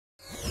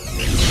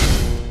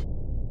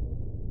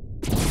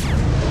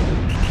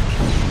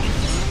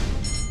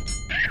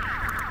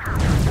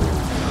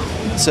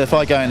So if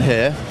I go in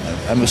here,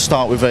 and we'll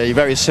start with a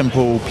very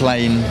simple,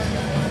 plain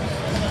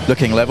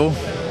looking level.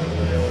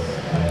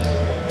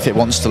 If it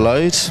wants to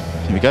load,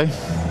 here we go.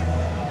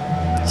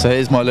 So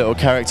here's my little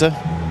character,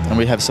 and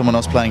we have someone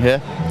else playing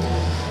here.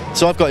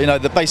 So I've got, you know,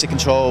 the basic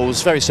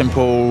controls, very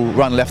simple,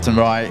 run left and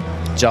right,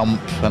 jump,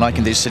 and I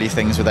can do silly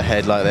things with the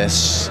head like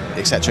this,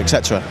 etc.,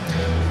 etc.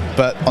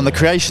 But on the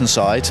creation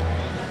side,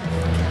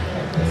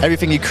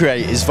 everything you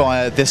create is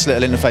via this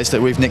little interface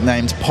that we've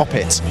nicknamed Pop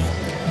It.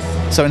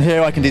 So in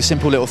here I can do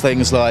simple little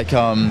things like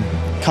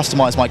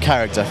customize my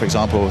character, for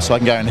example. So I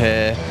can go in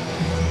here,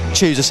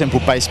 choose a simple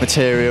base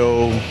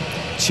material,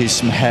 choose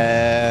some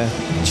hair,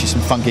 choose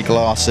some funky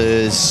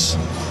glasses,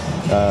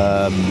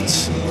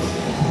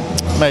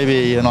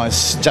 maybe a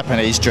nice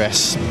Japanese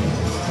dress.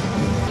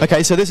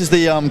 Okay, so this is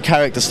the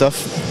character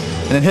stuff.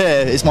 And in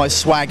here is my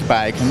swag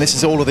bag, and this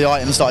is all of the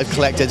items that I've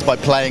collected by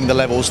playing the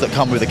levels that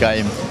come with the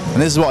game.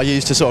 And this is what I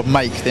use to sort of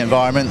make the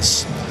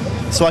environments.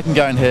 So I can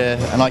go in here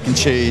and I can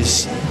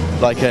choose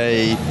like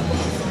a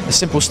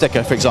simple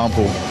sticker, for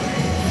example.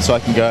 So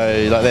I can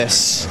go like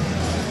this.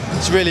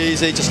 It's really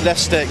easy, just left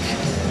stick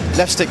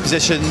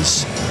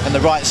positions, and the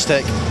right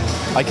stick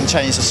I can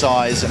change the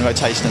size and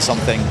rotation of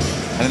something.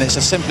 And then it's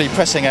just simply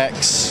pressing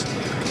X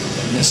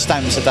and it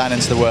stamps it down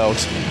into the world.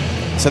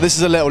 So this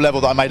is a little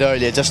level that I made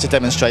earlier just to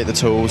demonstrate the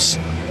tools.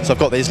 So I've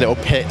got these little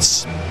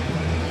pits.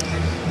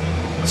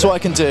 So what I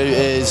can do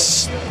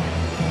is,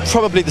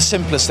 probably the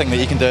simplest thing that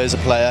you can do as a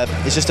player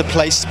is just to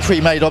place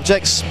pre-made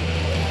objects.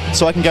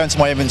 So I can go into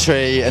my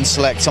inventory and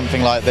select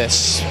something like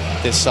this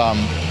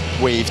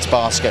weaved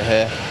basket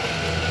here.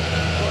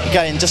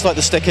 Again, just like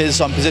the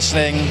stickers, I'm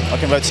positioning, I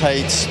can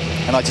rotate,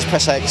 and I just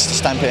press X to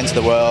stamp it into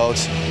the world.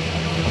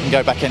 I can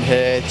go back in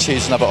here,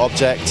 choose another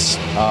object,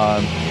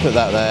 put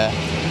that there.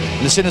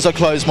 And as soon as I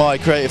close my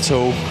creative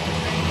tool,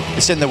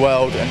 it's in the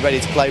world and ready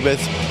to play with,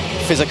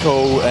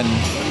 physical and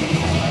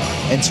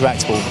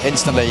interactable,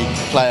 instantly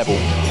playable.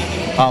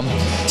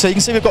 So you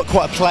can see we've got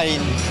quite a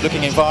plain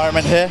looking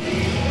environment here.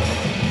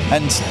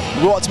 And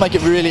we want to make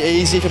it really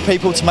easy for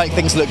people to make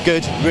things look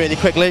good really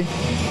quickly.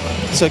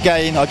 So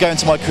again, I go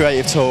into my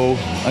creative tool,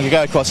 I can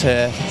go across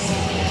here.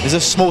 There's a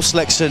small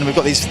selection, we've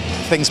got these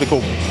things we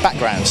call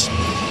backgrounds.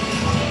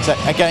 So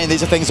again,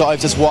 these are things that I've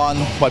just won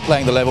by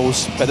playing the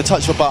levels. But at the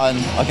touch of a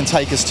button, I can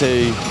take us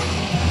to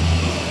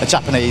a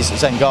Japanese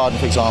Zen garden,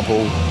 for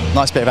example.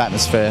 Nice bit of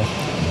atmosphere.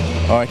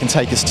 Or I can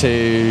take us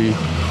to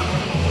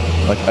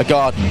like a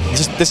garden.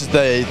 This is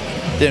the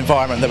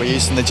environment that we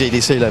used in the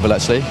GDC level,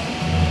 actually.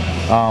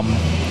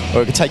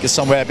 Or it could take us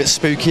somewhere a bit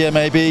spookier,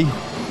 maybe.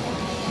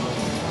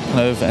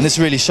 And this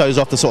really shows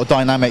off the sort of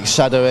dynamic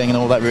shadowing and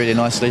all that really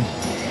nicely.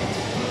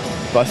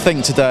 But I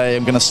think today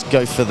I'm going to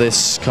go for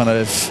this kind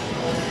of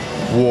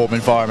warm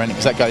environment,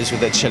 because that goes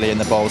with the chili and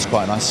the bowls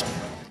quite nice.